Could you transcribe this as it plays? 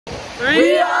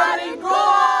We are in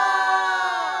Goa!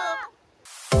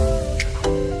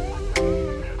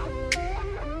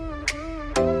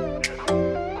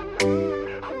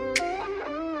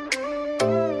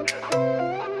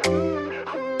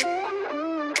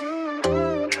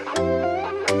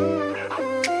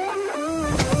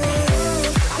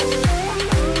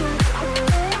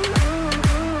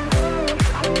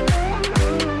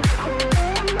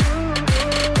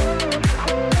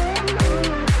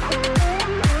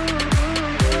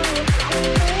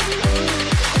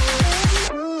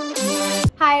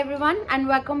 Hi everyone and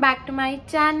welcome back to my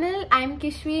channel. I'm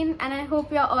Kishveen and I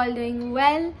hope you're all doing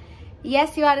well.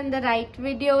 Yes, you are in the right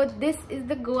video. This is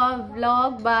the Goa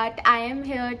vlog, but I am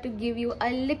here to give you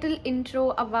a little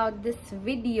intro about this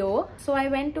video. So I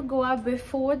went to Goa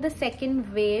before the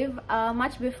second wave,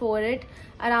 much before it,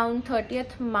 around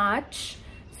 30th March.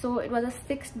 So it was a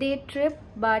 6-day trip,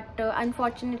 but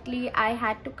unfortunately I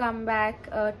had to come back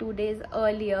 2 days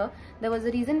earlier. There was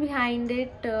a reason behind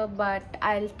it, but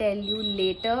I'll tell you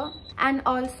later. And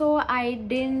also I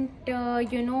didn't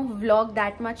vlog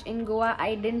that much in Goa.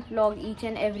 I didn't vlog each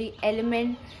and every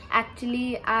element.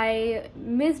 Actually I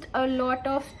missed a lot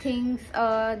of things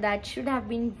that should have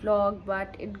been vlogged,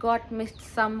 but it got missed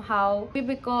somehow,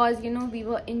 because we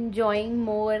were enjoying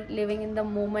more, living in the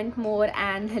moment more,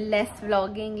 and less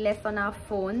vlogging, less on our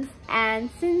phones. And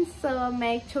since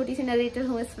मैं एक छोटी सी narrator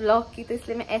हूँ इस vlog की, तो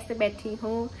इसलिए मैं ऐसे बैठी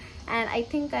हूँ. And I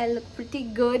think I look pretty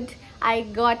good. I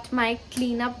got my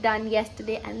cleanup done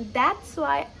yesterday and that's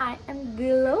why I am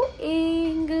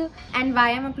glowing. And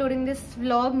why I'm uploading this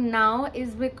vlog now is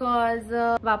because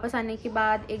वापस आने के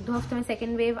बाद 1-2 हफ्ते में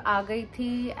second wave आ गई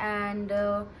थी, and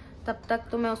तब तक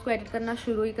तो मैं उसको edit करना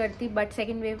शुरू ही करती, but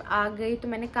second wave आ गई तो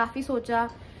मैंने काफ़ी सोचा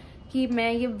कि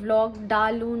मैं ये vlog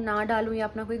डालूँ ना डालूँ, या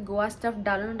अपना कोई गोवा stuff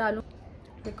डालूँ ना डालूँ,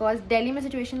 बिकॉज दिल्ली में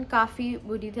सिचुएशन काफ़ी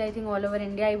बुरी थी. I think all over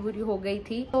India ही बुरी हो गई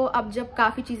थी. तो अब जब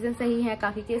काफ़ी चीज़ें सही हैं,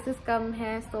 काफ़ी केसेस कम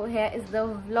हैं, so here is the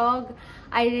vlog.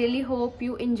 I really hope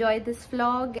you enjoy this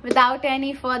vlog. Without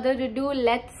any further do,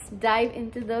 let's dive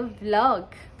into the vlog.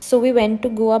 So we went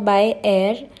to Goa by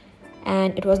air,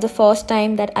 and it was the first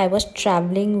time that I was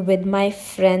traveling with my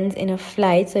friends in a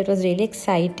flight, so it was really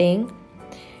exciting.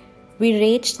 We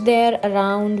reached there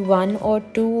around 1 or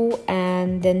 2,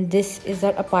 and then this is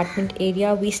our apartment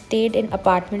area. We stayed in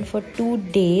apartment for 2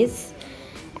 days,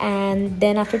 and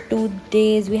then after 2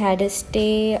 days we had a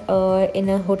stay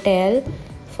in a hotel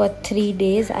for 3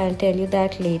 days. I'll tell you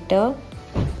that later.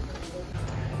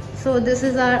 So this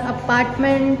is our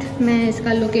apartment. मैं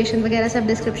इसका location वगैरह सब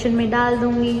description में डाल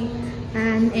दूँगी.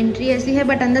 And entry ऐसी है,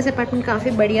 but अंदर से अपार्टमेंट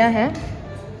काफ़ी बढ़िया है.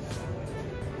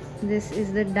 This is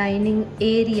the dining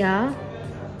area,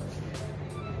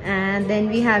 and then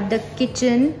we have the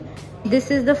kitchen. This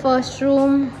is the first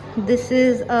room. This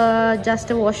is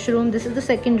just a washroom. This is the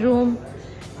second room.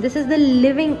 This is the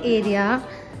living area,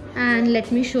 and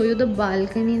let me show you the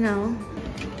balcony now.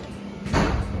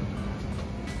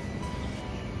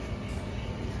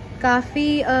 काफ़ी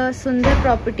सुंदर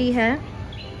property है,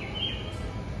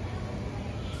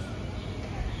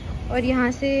 और यहाँ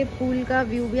से pool का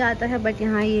view भी आता है, बट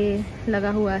यहाँ ये लगा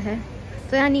हुआ है.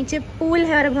 तो यहाँ नीचे पूल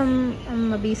है, और अब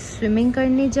हम अभी स्विमिंग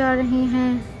करने जा रहे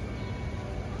हैं.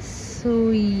 सो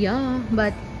या,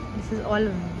 but this is all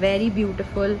very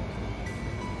beautiful.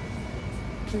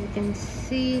 You can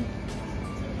see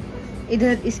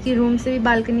इधर इसकी रूम से भी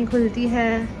बालकनी खुलती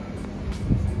है.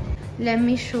 Let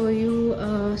me show you.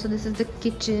 So this is the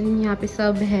kitchen. यहाँ पे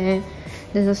सब है.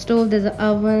 There is a stove, there is a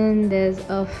oven, there is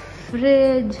a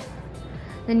fridge.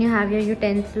 Then you have your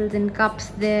utensils and cups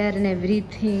there and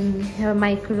everything. You have a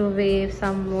microwave,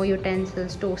 some more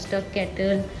utensils, toaster,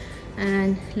 kettle.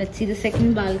 And let's see the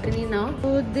second balcony now.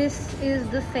 So this is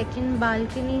the second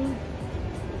balcony,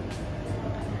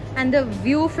 and the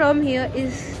view from here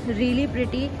is really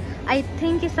pretty. I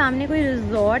think ये सामने कोई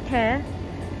resort है,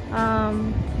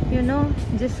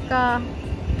 जिसका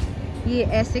ये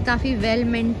ऐसे काफ़ी well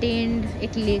maintained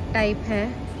एक lake type है.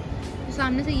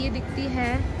 सामने से ये दिखती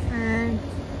है, एंड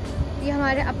ये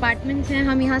हमारे अपार्टमेंट्स हैं.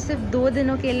 हम यहाँ सिर्फ 2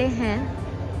 दिनों के लिए हैं.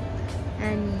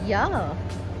 एंड या,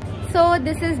 सो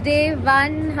दिस इज़ डे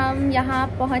 1. हम यहाँ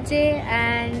पहुँचे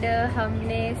एंड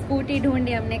हमने स्कूटी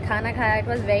ढूंढी, हमने खाना खाया. इट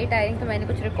वॉज़ वेरी टायरिंग, तो मैंने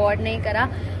कुछ रिकॉर्ड नहीं करा.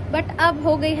 बट अब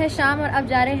हो गई है शाम, और अब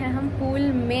जा रहे हैं हम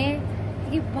पूल में.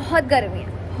 ये बहुत गर्मी है,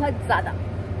 बहुत ज़्यादा.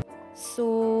 So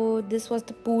this was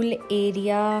the pool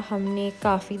area. हमने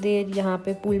काफ़ी देर यहाँ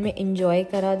पे पूल में enjoy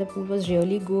करा. The pool was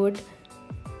really good.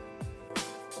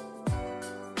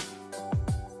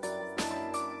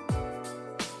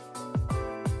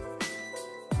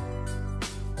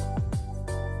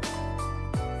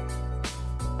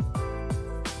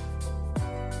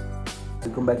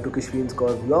 Welcome back to किशवीन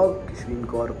Kaur vlog. किशवीन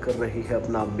Kaur कर रही है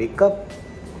अपना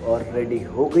मेकअप और रेडी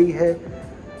हो गई है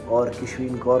और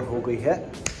किशवीन कौर हो गई है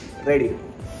ready.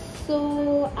 So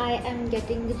I am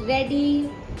getting ready.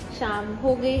 शाम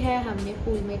हो गई है, हमने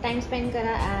पूल में टाइम स्पेंड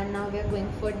करा and now we are going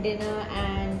for dinner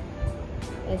and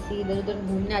ऐसे इधर उधर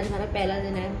घूमने। आज हमारा पहला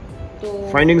दिन है तो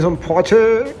finding some Pote,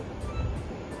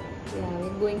 yeah,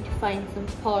 we're going to find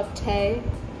some pote.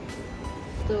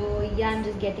 तो या I am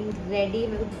just getting ready.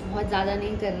 मैं बहुत ज़्यादा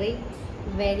नहीं कर रही,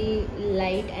 very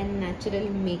light and natural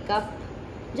makeup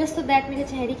just so that मेरे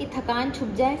चेहरे की थकान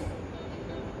छुप जाए।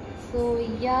 सो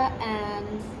या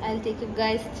and I will take you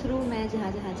guys through मैं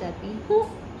जहाँ जहाँ जाती हूँ।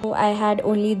 I had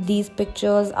only these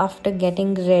pictures after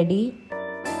getting ready.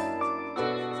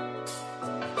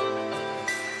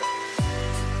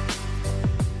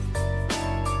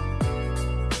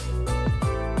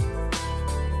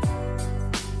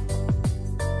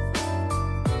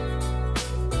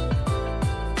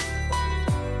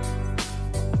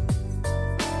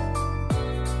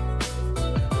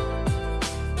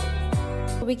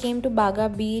 We came to Baga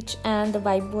Beach and the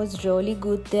vibe was really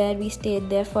good there. We stayed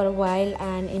there for a while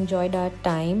and enjoyed our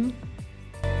time.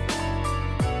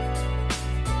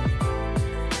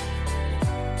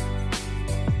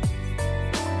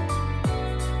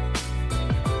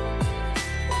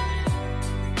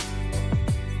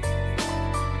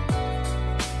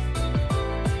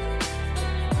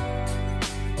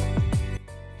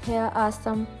 Here are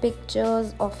some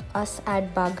pictures of us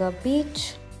at Baga Beach.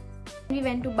 We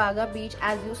went to Baga Beach.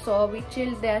 As you saw, we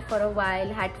chilled there for a while,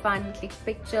 had fun, clicked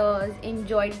pictures,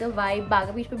 enjoyed the vibe.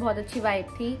 Baga Beach पे बहुत अच्छी vibe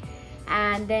थी.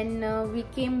 And then we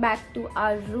came back to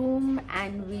our room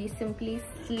and we simply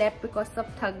slept because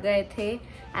सब थक गए थे.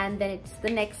 And then it's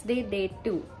the next day, day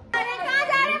 2. कहाँ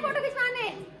जा रहे हैं फोटो खिंचवाने?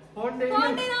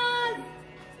 Fountainers.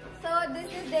 So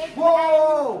this is day 2.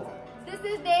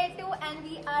 This is day 2 and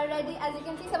we are ready. As you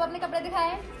can see, सब अपने कपड़े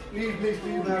दिखाएं.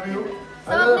 Please have you.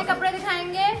 सब अपने कपड़े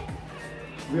दिखाएंगे.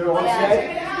 We are all set.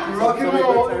 Rock and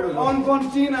roll on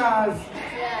Fontainas.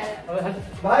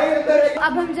 भाई इधर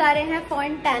अब हम जा रहे हैं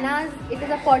Fontainas. It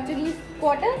is a Portuguese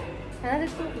quarter, है ना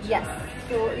दोस्तों? Yes.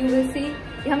 So you will see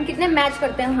हम कितने मैच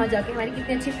करते हैं वहाँ जाके, हमारी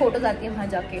कितनी अच्छी फोटोज आती हैं वहाँ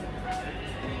जाके.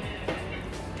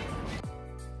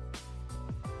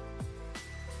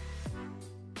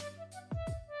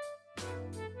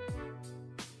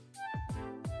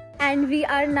 And we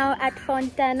are now at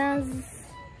Fontainas.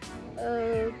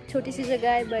 छोटी सी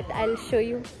जगह है but I'll show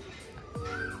you.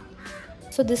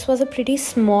 So this was a pretty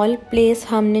small place.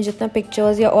 हमने जितना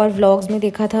pictures या और vlogs में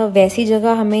देखा था वैसी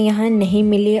जगह हमें यहाँ नहीं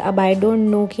मिली. अब I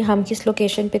don't know कि हम किस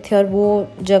location पे थे और वो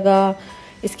जगह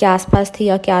इसके आसपास थी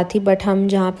या क्या थी, बट हम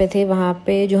जहाँ पे थे वहाँ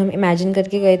पे जो हम imagine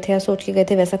करके गए थे या सोच के गए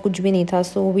थे वैसा कुछ भी नहीं था.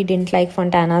 So we didn't like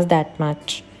Fontainas that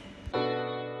much.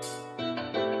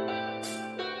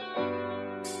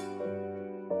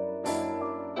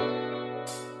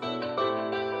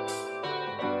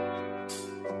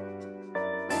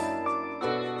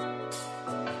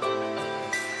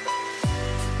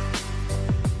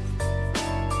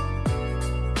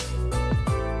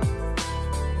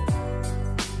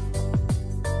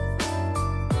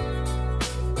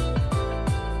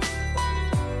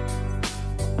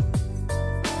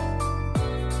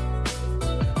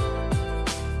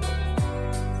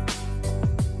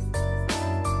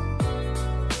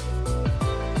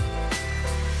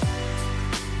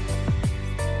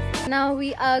 Now we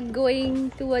are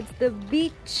going towards the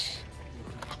beach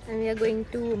and we are going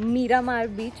to Miramar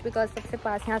beach because सबसे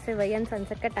पास यहाँ से वही, and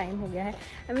sunset का time हो गया है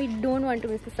and we don't want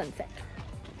to miss the sunset.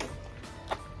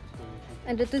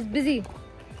 And Ritu is busy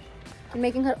in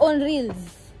making her own reels.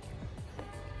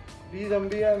 Please हम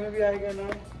भी हमें भी आएगा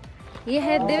ना। ये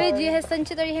है दिव्य, ये है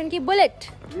संचित और ये है उनकी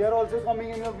bullet. We are also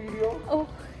coming in your video. Oh,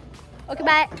 okay,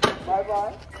 bye. Bye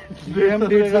bye. हम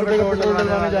 150 रुपए का पेट्रोल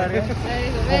डलवाने जा रहे हैं।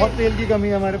 बहुत तेल की कमी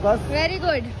है हमारे पास। Very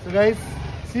good. So guys,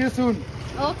 see you soon.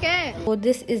 Okay. So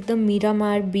this is the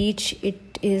Miramar beach.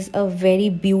 It is a very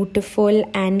beautiful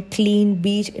and clean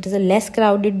beach. It is a less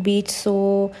crowded beach. So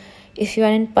if you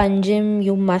are in Panjim,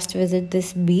 you must visit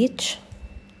this beach.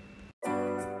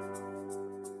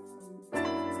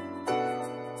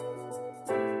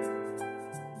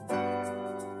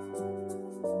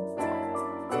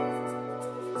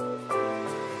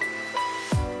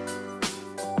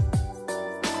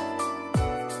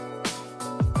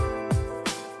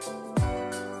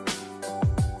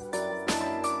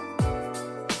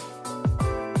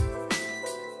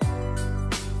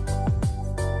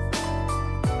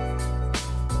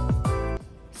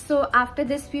 So after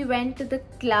this we went to the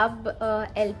club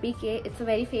LPK. It's a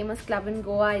very famous club in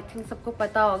Goa. I think सबको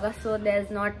पता होगा. So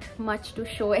there's not much to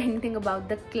show anything about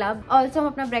the club. Also हम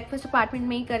अपना breakfast apartment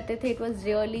में ही करते थे. It was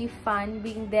really fun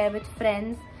being there with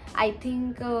friends. I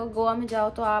think Goa में जाओ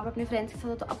तो आप अपने friends के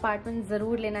साथ तो apartment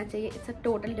ज़रूर लेना चाहिए. It's a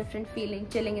total different feeling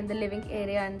chilling in the living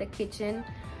area and the kitchen.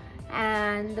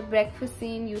 And the breakfast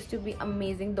scene used to be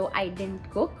amazing, though I didn't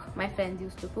cook. My friends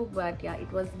used to cook, but yeah,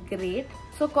 it was great.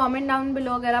 So comment down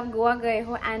below अगर आप गोवा गए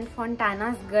हो and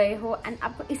Fontana's गए हो and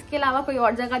आपको इसके अलावा कोई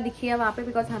और जगह दिखी है वहाँ पे,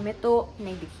 because हमें तो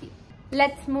नहीं दिखी.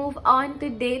 Let's move on to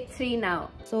day 3 now.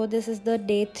 So this is the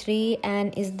day 3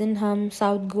 and इस दिन हम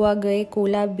साउथ गोवा गए,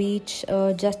 Cola beach.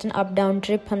 Just an up down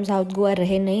trip. हम साउथ गोवा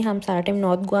रहे नहीं, हम सारा टाइम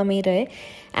नॉर्थ गोवा में ही रहे.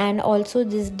 And also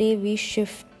this day we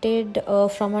shifted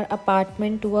from our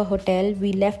apartment to a hotel. We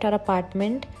left our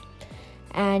apartment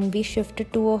and we shifted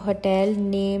to a hotel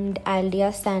named Aldea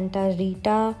Santa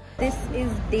Rita. This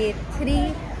is day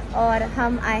 3 और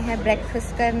हम आए हैं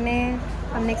breakfast करने.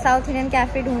 हमने एक south Indian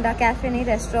cafe ढूंढा, cafe नहीं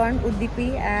restaurant, उद्दीपी.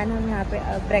 And हम यहाँ पे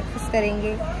ब्रेकफास्ट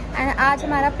करेंगे. एंड आज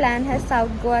हमारा प्लान है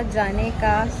साउथ गोवा जाने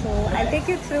का. सो I take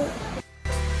you through.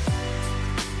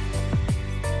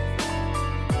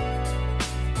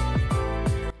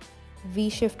 We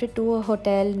shifted to a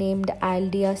hotel named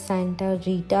Aldea Santa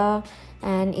Rita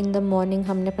and in the morning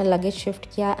हमने अपना लगेज शिफ्ट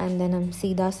किया and then हम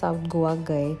सीधा साउथ गोवा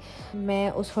गए. मैं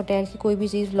उस होटल की कोई भी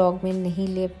चीज़ व्लॉग में नहीं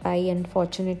ले पाई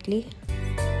unfortunately.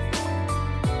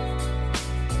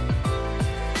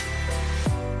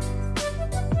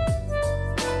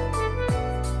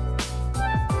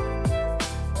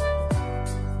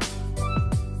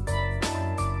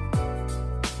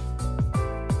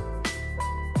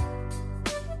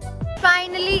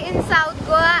 Finally in South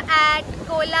Goa at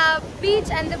Kola Beach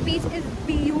and the beach is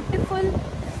beautiful.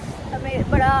 हमें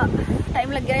बड़ा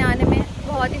टाइम लग गया यहाँ आने में,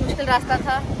 बहुत ही मुश्किल रास्ता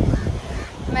था.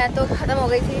 मैं तो ख़त्म हो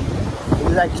गई थी. It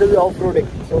is actually off-roading.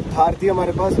 So Thar थी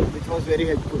हमारे पास, which was very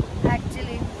helpful.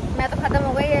 Actually मैं तो ख़त्म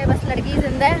हो गई है. बस लड़की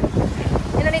जिंदा है,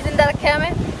 इन्होंने जिंदा रखा है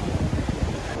हमें.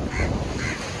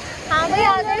 हाँ भाई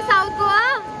आ गए साउथ गोवा.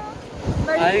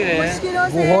 बड़ी मुश्किलों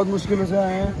से, बहुत मुश्किलों से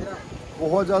आए हैं.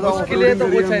 बहुत ज्यादा मुश्किलें तो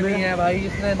कुछ नहीं है भाई.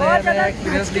 इसने नया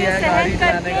एक्सपीरियंस लिया है गाड़ी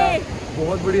चलाने का.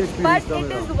 बहुत बड़ी एक्सपीरियंस था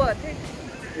मेरा.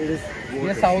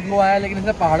 ये साउथ गोवा आया लेकिन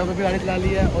इसने पहाड़ों पे भी गाड़ी चला ली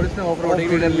है और इसने ऑफ रोडिंग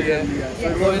भी कर लिया है.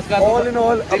 तो इसका ऑल इन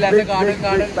ऑल दिल ऐसे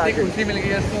गार्डन से खुशी मिल गई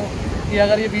है इसको कि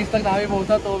अगर ये बीच तक ना भी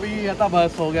पहुंचा तो भी ऐसा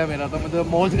बस हो गया मेरा. तो मुझे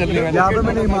मौज कर लिया. यहाँ पे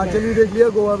मैंने हिमाचल भी देख लिया,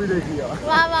 गोवा भी देख लिया.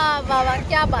 वाह वाह वाह वाह,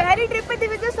 क्या बात. पहली ट्रिप पे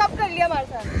दिव्य तो सब कर लिया हमारे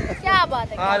साथ. क्या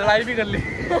बात है. हाँ लड़ाई भी कर ली.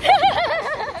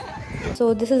 So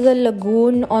this is a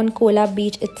lagoon on Kola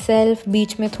Beach itself.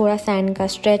 बीच में थोड़ा सैंड का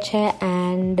स्ट्रेच है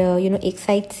and एक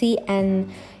साइड सी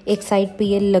and एक साइड पे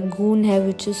ये lagoon है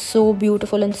which is so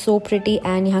beautiful and so pretty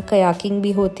and यहाँ kayaking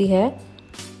भी होती है.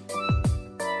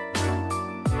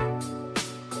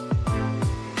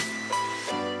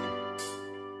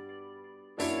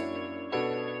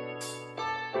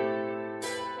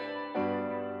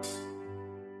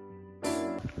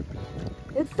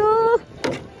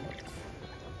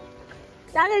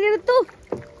 क्या कर रही है तू?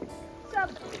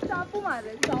 चाकू मार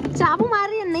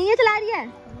रही है. नहीं है, चला रही है.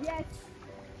 yes.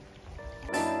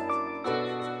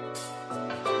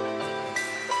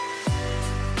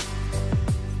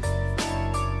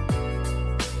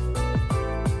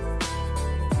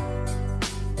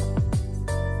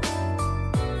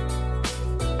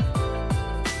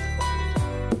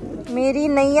 मेरी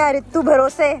नैया ऋतु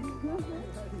भरोसे.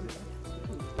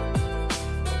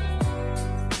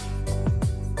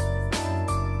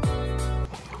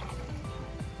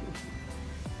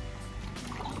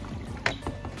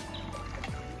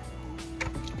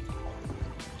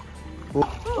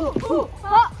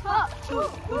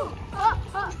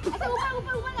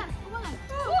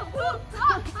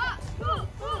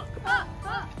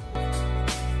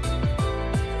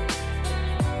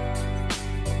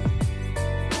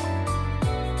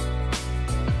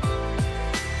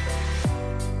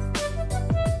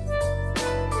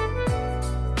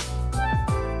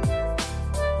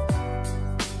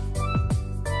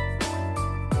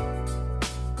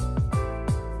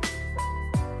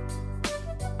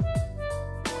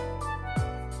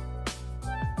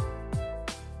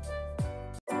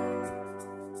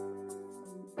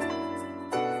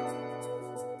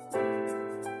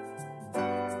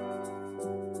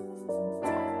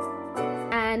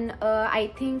 And I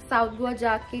think south Goa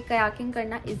जाके कयाकिंग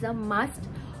करना इज़ अ मस्ट.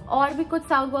 और भी कुछ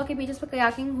साउथ गोवा के बीचेस पर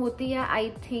कयाकिंग होती है I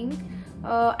think.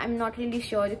 I am not really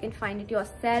sure, you can find it your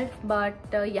self.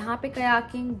 But यहाँ पे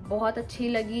कयाकिंग बहुत अच्छी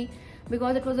लगी.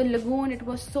 because it was a lagoon. It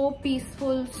was so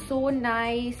peaceful, so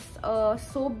nice,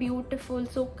 so beautiful,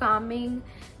 so calming.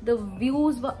 The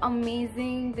views were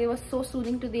amazing. They were so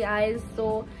soothing to the eyes.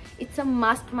 So it's a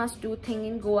must do thing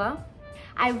in Goa.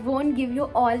 I won't give you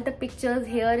all the pictures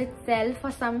here itself.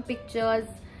 For some pictures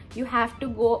you have to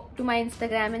go to my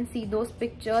Instagram and see those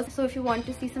pictures. So if you want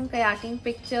to see some kayaking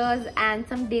pictures and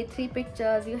some day 3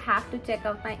 pictures, you have to check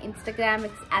out my Instagram.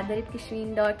 It's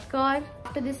 @kishveen.kaur.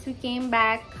 After this we came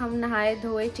back, हम नहाए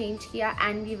धोए, change किया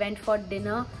and we went for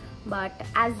dinner. But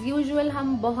as usual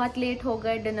हम बहुत late हो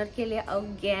गए dinner के लिए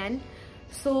again.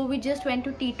 So we just went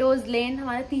to Tito's Lane.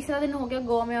 हमारा तीसरा दिन हो गया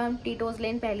गोवा में और हम Tito's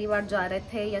Lane पहली बार जा रहे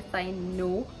थे. Yes, I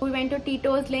know. We went to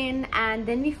Tito's Lane and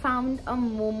then we found a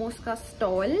momos का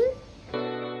stall.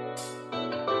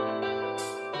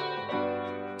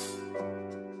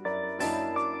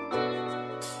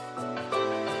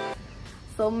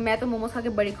 So मैं तो मोमोज खा के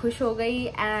बड़ी खुश हो गई.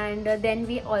 And then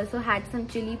we also had some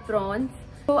chili prawns.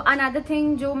 तो अनदर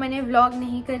थिंग जो मैंने व्लॉग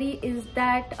नहीं करी इज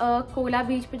दैट कोला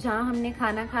बीच पे जहाँ हमने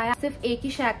खाना खाया, सिर्फ एक ही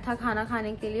शैक था खाना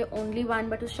खाने के लिए, ओनली वन,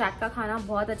 बट उस शैक का खाना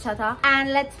बहुत अच्छा था. And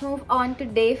let's move on to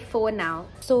day 4 now.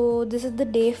 So this is the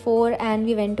day 4 and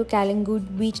we went to Kalingut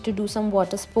beach to do some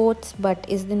water sports, but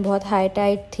इस दिन बहुत high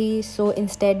tide थी, so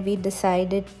instead we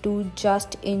decided to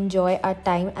just enjoy our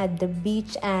time at the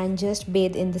beach and just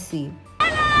bathe in the sea.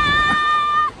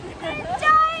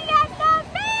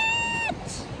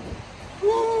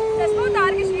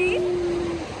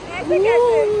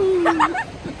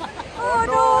 Oh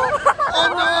no! Oh no! Oh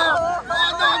no! No!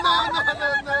 No!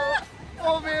 No!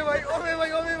 Oh mein bhai! Oh mein bhai!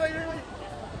 Oh mein bhai!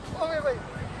 Oh mein bhai!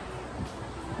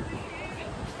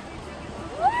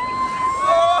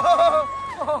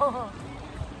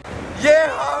 ये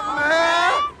हम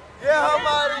हैं, ये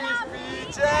हमारी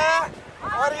speech है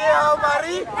और ये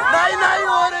हमारी नाई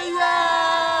हो रही है.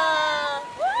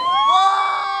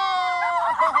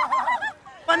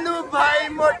 मन्नू भाई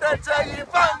मोटर चाहिए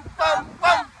पम पम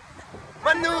पम.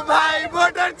 मन्नू भाई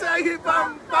मोटर चाहिए पम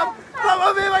पम पम.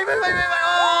 भाई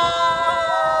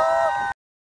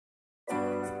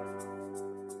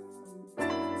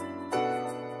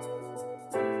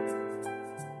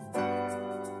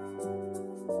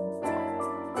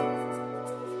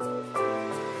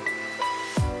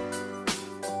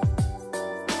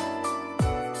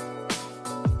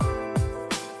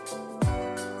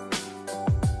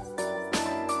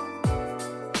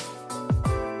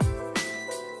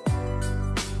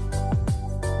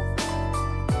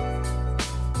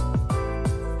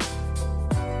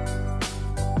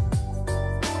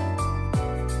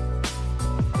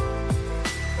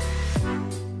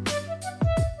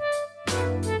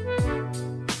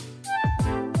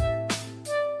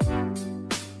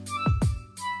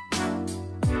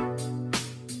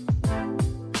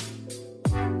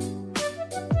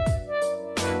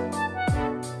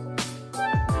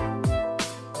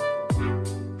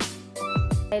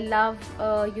I love,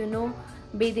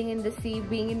 bathing in the sea,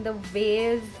 being in the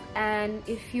waves, and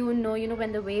if you know,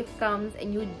 when the wave comes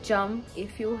and you jump,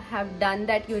 if you have done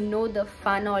that, you know the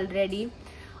fun already.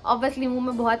 Obviously, मुंह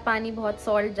में बहुत पानी, बहुत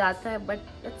salt जाता है, but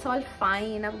it's all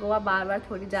fine. अब गोवा बार-बार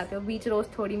थोड़ी जाते हो, beach रोज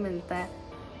थोड़ी मिलता है.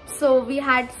 So we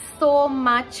had so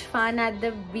much fun at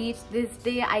the beach this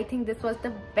day. I think this was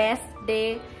the best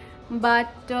day, but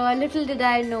little did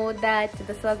I know that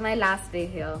this was my last day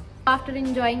here. After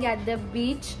enjoying at the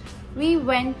beach, we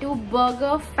went to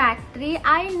Burger Factory.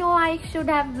 I know I should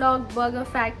have vlogged Burger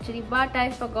Factory, but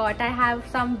I forgot. I have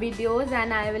some videos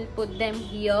and I will put them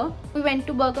here. We went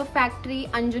to Burger Factory,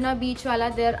 Anjuna Beach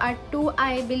wala. There are 2,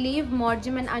 I believe,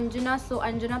 Morjim and Anjuna. So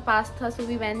Anjuna passed her, so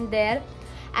we went there.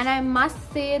 And I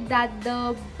must say that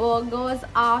the burgers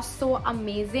are so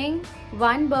amazing.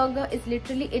 One burger is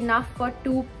literally enough for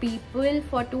 2 people.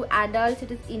 For 2 adults,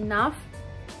 it is enough.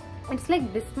 It's like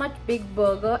this much big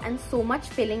burger and so much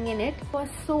filling in it. It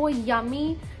was so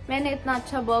yummy. मैंने इतना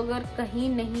अच्छा burger कहीं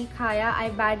नहीं खाया. I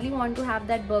badly want to have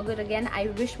that burger again. I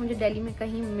wish मुझे दिल्ली में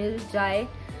कहीं मिल जाए.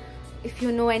 If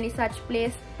you know any such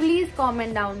place, please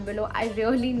comment down below. I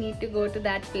really need to go to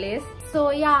that place. So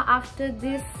yeah, after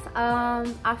this,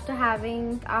 after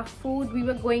having our food, we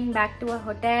were going back to our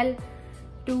hotel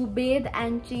to bathe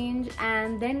and change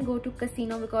and then go to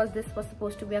casino because this was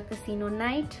supposed to be a casino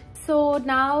night. So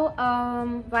now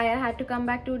why I had to come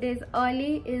back 2 days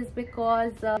early is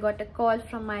because I got a call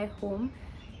from my home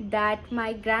that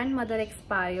my grandmother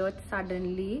expired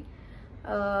suddenly.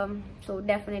 So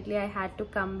definitely I had to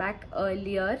come back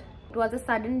earlier. It was a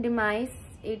sudden demise.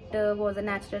 It was a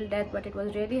natural death, but it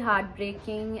was really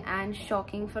heartbreaking and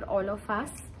shocking for all of us.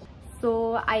 So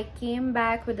I came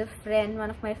back with a friend.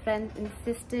 One of my friends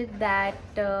insisted that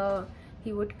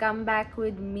he would come back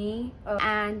with me,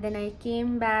 and then I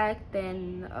came back. Then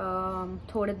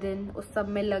थोड़े दिन उस सब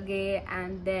में लगे,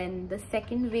 and then the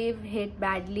second wave hit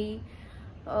badly.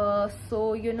 So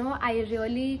you know, I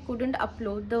really couldn't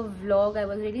upload the vlog. I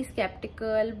was really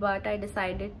skeptical, but I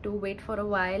decided to wait for a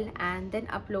while and then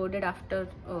upload it after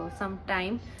some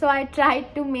time. So I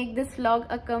tried to make this vlog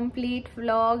a complete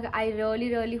vlog. I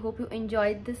really hope you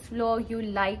enjoyed this vlog, you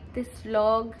liked this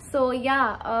vlog. So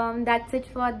yeah, that's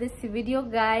it for this video,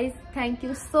 guys. Thank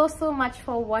you so much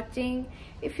for watching.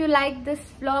 If you like this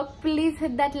vlog, please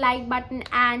hit that like button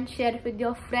and share it with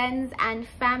your friends and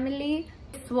family.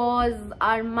 This was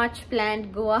our much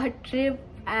planned Goa trip,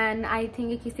 and I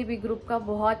think ये किसी भी group का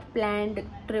बहुत planned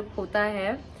trip होता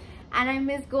है. And I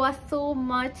miss Goa so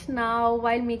much now.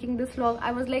 While making this vlog,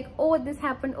 I was like, oh, this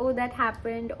happened, oh, that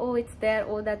happened, oh, it's there,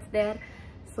 oh, that's there.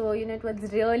 So you know,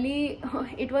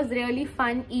 it was really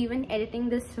fun even editing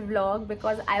this vlog,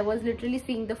 because I was literally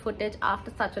seeing the footage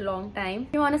after such a long time.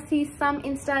 If you want to see some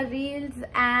Insta reels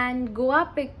and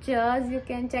Goa pictures, you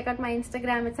can check out my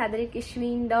Instagram. It's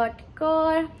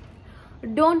 @kishveen.kaur.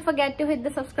 Don't forget to hit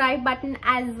the subscribe button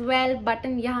as well.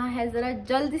 Button यहाँ है, जरा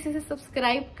जल्दी से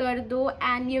subscribe कर दो,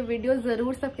 and ये video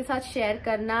ज़रूर सबके साथ शेयर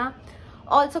करना.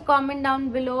 Also comment down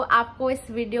below आपको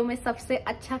इस वीडियो में सबसे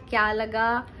अच्छा क्या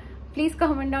लगा. Please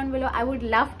comment down below. I would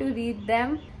love to read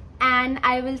them. And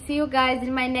I will see you guys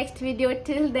in my next video.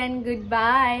 Till then,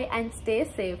 goodbye and stay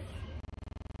safe.